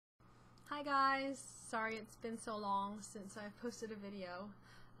Hi guys, sorry it's been so long since I've posted a video.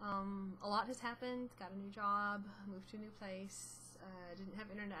 A lot has happened, got a new job, moved to a new place, didn't have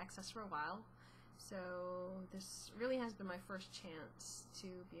internet access for a while, so this really has been my first chance to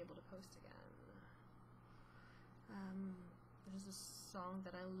be able to post again. This is a song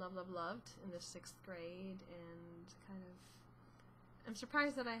that I loved in the 6th grade, and I'm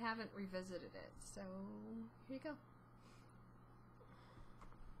surprised that I haven't revisited it, so here you go.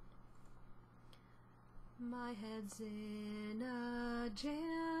 My head's in a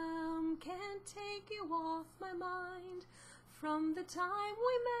jam, can't take you off my mind. From the time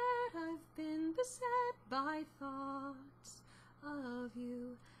we met, I've been beset by thoughts of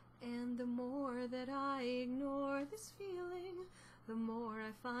you. And the more that I ignore this feeling, the more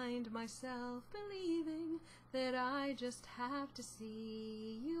I find myself believing that I just have to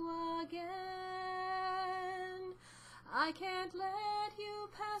see you again. I can't let you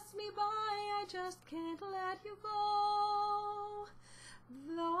pass me by, I just can't let you go.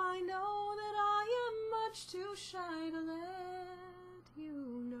 Though I know that I am much too shy to let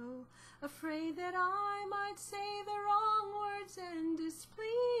you know, afraid that I might say the wrong words and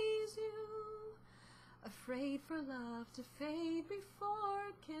displease you, afraid for love to fade before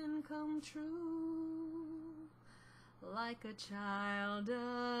it can come true. Like a child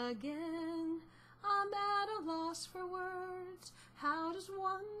again, I'm at a loss for words. How does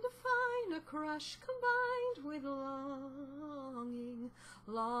one define a crush combined with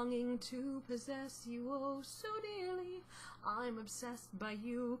longing to possess you oh so dearly? I'm obsessed by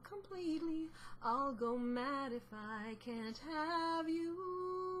you completely. I'll go mad if I can't have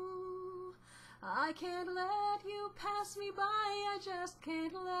you. I can't let you pass me by, I just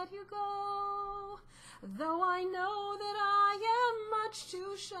can't let you go. Though I know that I am much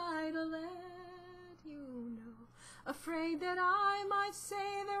too shy to let you know, afraid that I might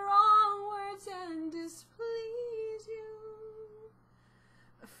say the wrong words and displease you,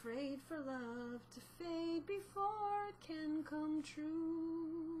 afraid for love to fade before it can come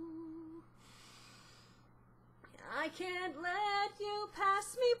true. I can't let you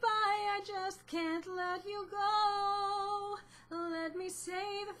pass me by, I just can't let you go. Let me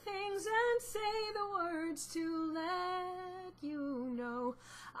say the things and say the words to let you know.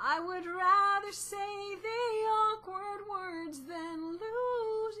 I would rather say the awkward words than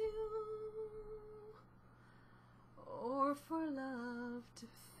lose you, or for